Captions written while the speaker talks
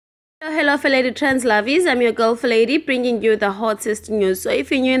Hello fellow trans lovies, I'm your girl lady bringing you the hottest news. So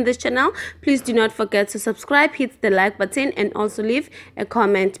if you're new in this channel, please do not forget to subscribe, hit the like button and also leave a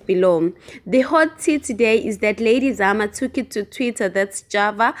comment below. The hot tea today is that Lady Zamar took it to Twitter that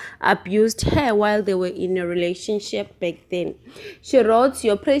Sjava abused her while they were in a relationship back then. She wrote,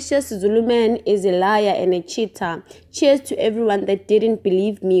 "Your precious Zulu man is a liar and a cheater. Cheers to everyone that didn't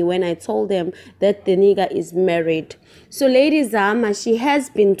believe me when I told them that the nigga is married." So Lady Zamar, she has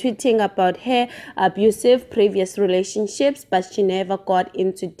been tweeting about her abusive previous relationships, but she never got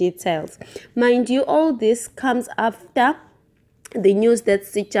into details. Mind you, all this comes after the news that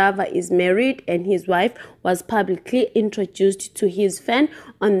Sjava is married and his wife was publicly introduced to his fan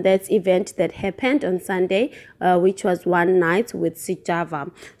on that event that happened on Sunday, which was one night with Sjava.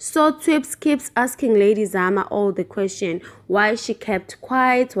 So Twips keeps asking Lady Zamar all the question: why she kept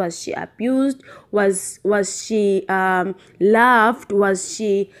quiet? Was she abused? Was she loved? Was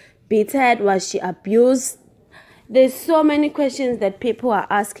she beaten? Was she abused? There's so many questions that people are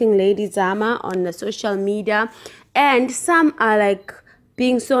asking Lady Zamar on the social media, and some are like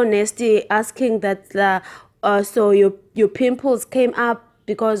being so nasty, asking that so your pimples came up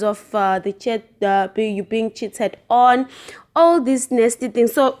because of you being cheated on, all these nasty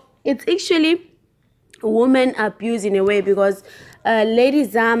things. So it's actually woman abuse in a way, because Lady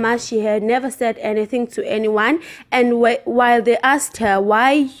Zamar, she had never said anything to anyone, and while they asked her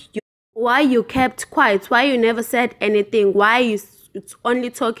why you kept quiet, why you never said anything, why you it's only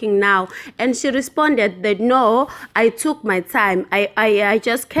talking now, and she responded that no, I took my time, I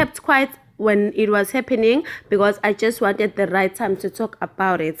just kept quiet when it was happening because I just wanted the right time to talk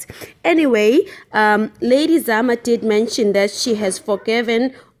about it. Anyway, Lady Zamar did mention that she has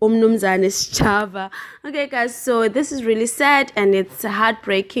forgiven Umnumzane Sjava. Okay guys, so this is really sad and it's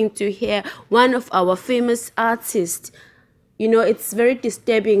heartbreaking to hear one of our famous artists. You know, it's very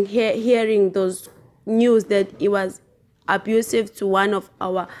disturbing hearing those news that it was abusive to one of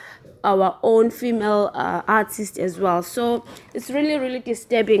our own female artists as well. So it's really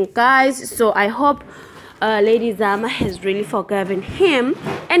disturbing, guys. So I hope Lady Zamar has really forgiven him.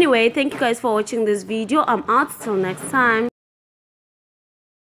 Anyway, thank you guys for watching this video. I'm out till next time.